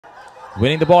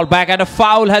Winning the ball back, and a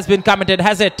foul has been committed,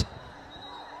 has it?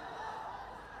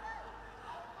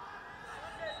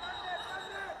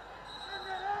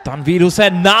 Tanveer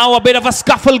Hussain, now a bit of a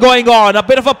scuffle going on, a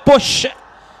bit of a push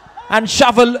and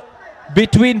shovel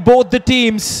between both the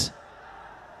teams.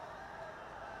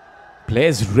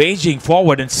 Players raging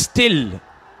forward, and still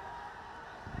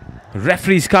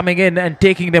referees coming in and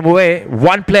taking them away.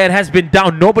 One player has been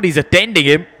down, nobody's attending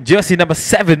him. Jersey number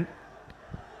 7,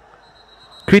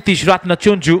 Kritish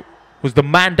Ratnachunju, who's the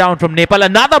man down from Nepal.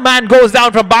 Another man goes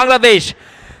down from Bangladesh.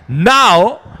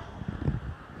 Now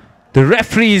the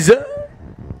referees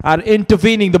are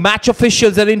intervening, the match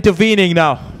officials are intervening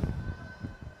now.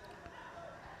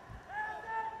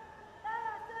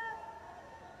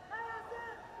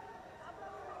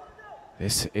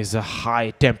 This is a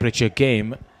high temperature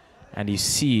game, and you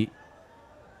see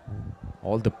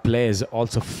all the players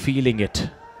also feeling it.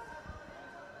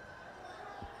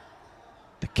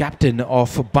 The captain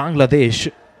of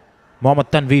Bangladesh,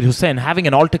 Mohammad Tanveer Hussain, having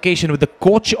an altercation with the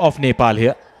coach of Nepal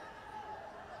here.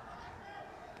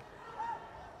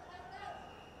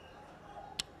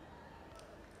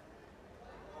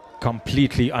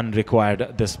 Completely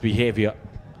unrequired, this behavior.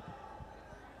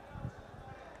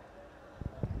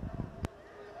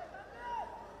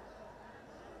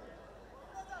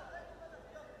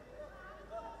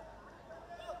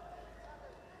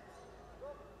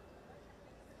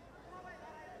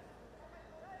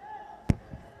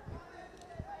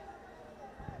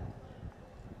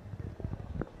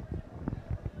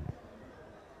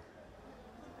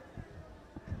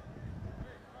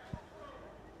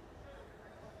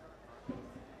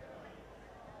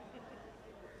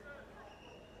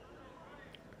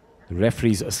 The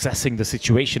referees assessing the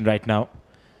situation right now,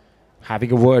 having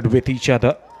a word with each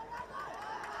other.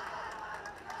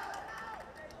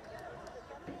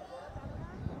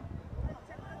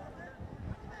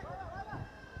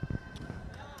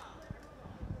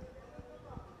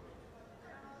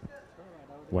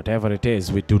 Whatever it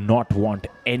is, we do not want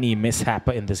any mishap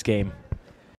in this game.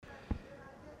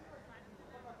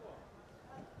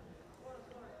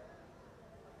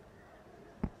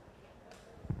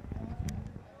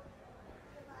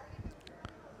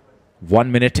 One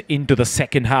minute into the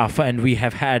second half, and we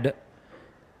have had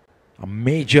a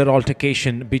major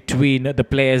altercation between the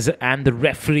players and the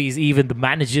referees, even the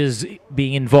managers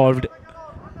being involved.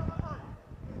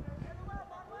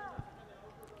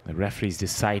 The referees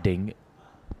deciding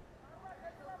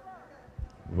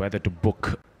whether to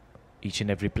book each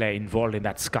and every player involved in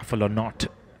that scuffle or not.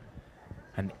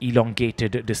 An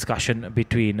elongated discussion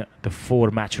between the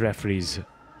 4 match referees.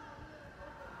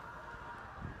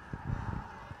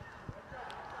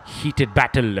 Heated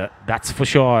battle, that's for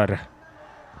sure.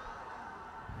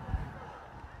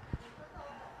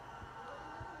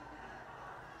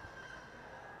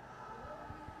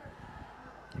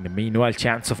 In the meanwhile,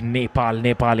 chance of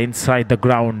Nepal inside the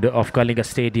ground of Kalinga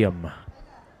Stadium.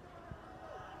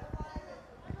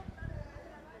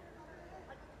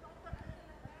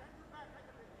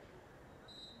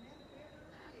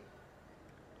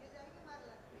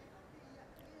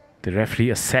 The referee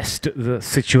assessed the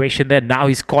situation there. Now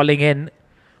he's calling in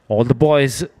all the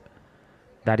boys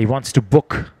that he wants to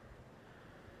book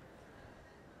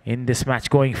in this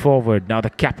match going forward. Now the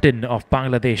captain of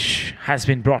Bangladesh has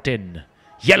been brought in.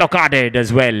 Yellow carded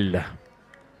as well.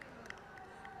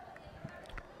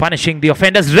 Punishing the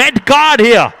offenders. Red card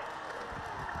here.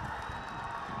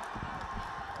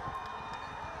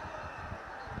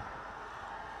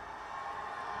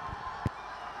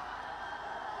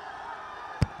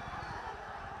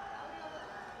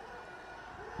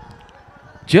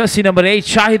 Jersey number 8,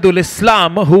 Shahidul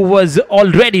Islam, who was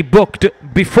already booked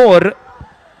before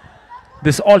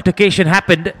this altercation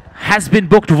happened, has been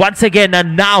booked once again,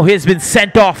 and now he has been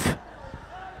sent off.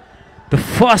 The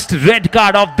first red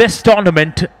card of this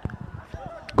tournament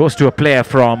goes to a player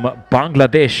from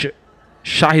Bangladesh,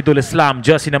 Shahidul Islam,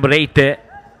 jersey number 8 there.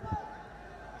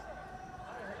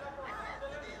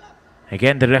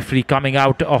 Again, the referee coming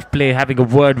out of play, having a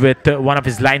word with one of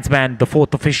his linesmen, the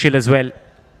 4th official as well.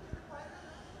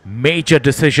 Major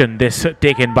decision this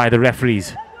taken by the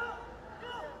referees.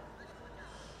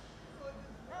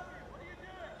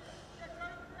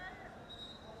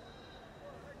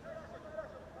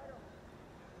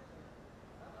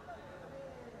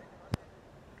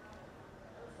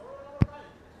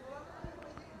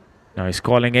 Now he's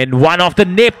calling in one of the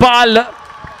Nepal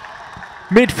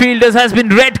midfielders has been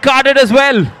red carded as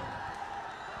well.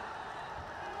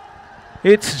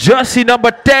 It's jersey number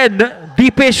 10,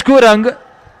 Deepesh Kurang.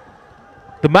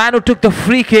 The man who took the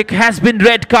free kick has been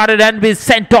red carded and been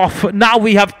sent off. Now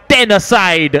we have 10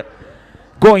 aside.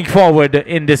 going forward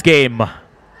in this game.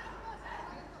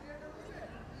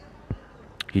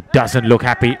 He doesn't look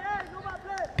happy.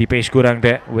 Dipesh Gurung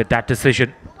there with that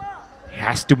decision. He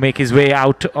has to make his way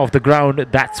out of the ground.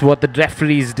 That's what the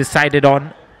referees decided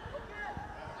on.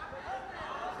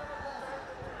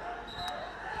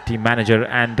 Team manager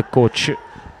and the coach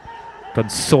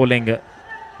consoling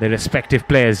their respective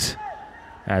players,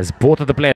 as both of the players